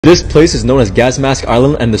This place is known as Gas Mask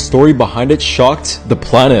Island, and the story behind it shocked the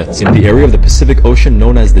planet. In the area of the Pacific Ocean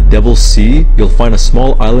known as the Devil's Sea, you'll find a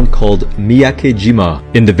small island called Miyake-jima.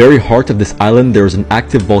 In the very heart of this island, there is an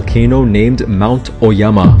active volcano named Mount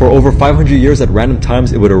Oyama. For over 500 years at random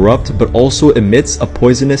times it would erupt, but also emits a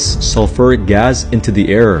poisonous sulfuric gas into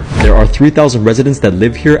the air. There are 3,000 residents that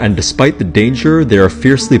live here, and despite the danger, they are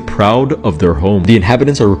fiercely proud of their home. The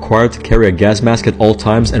inhabitants are required to carry a gas mask at all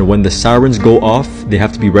times, and when the sirens go off, they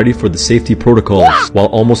have to be ready for the safety protocols. While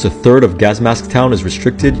almost a third of Gas Mask Town is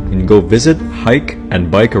restricted, you can go visit, hike, and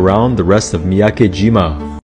bike around the rest of Miyake-jima.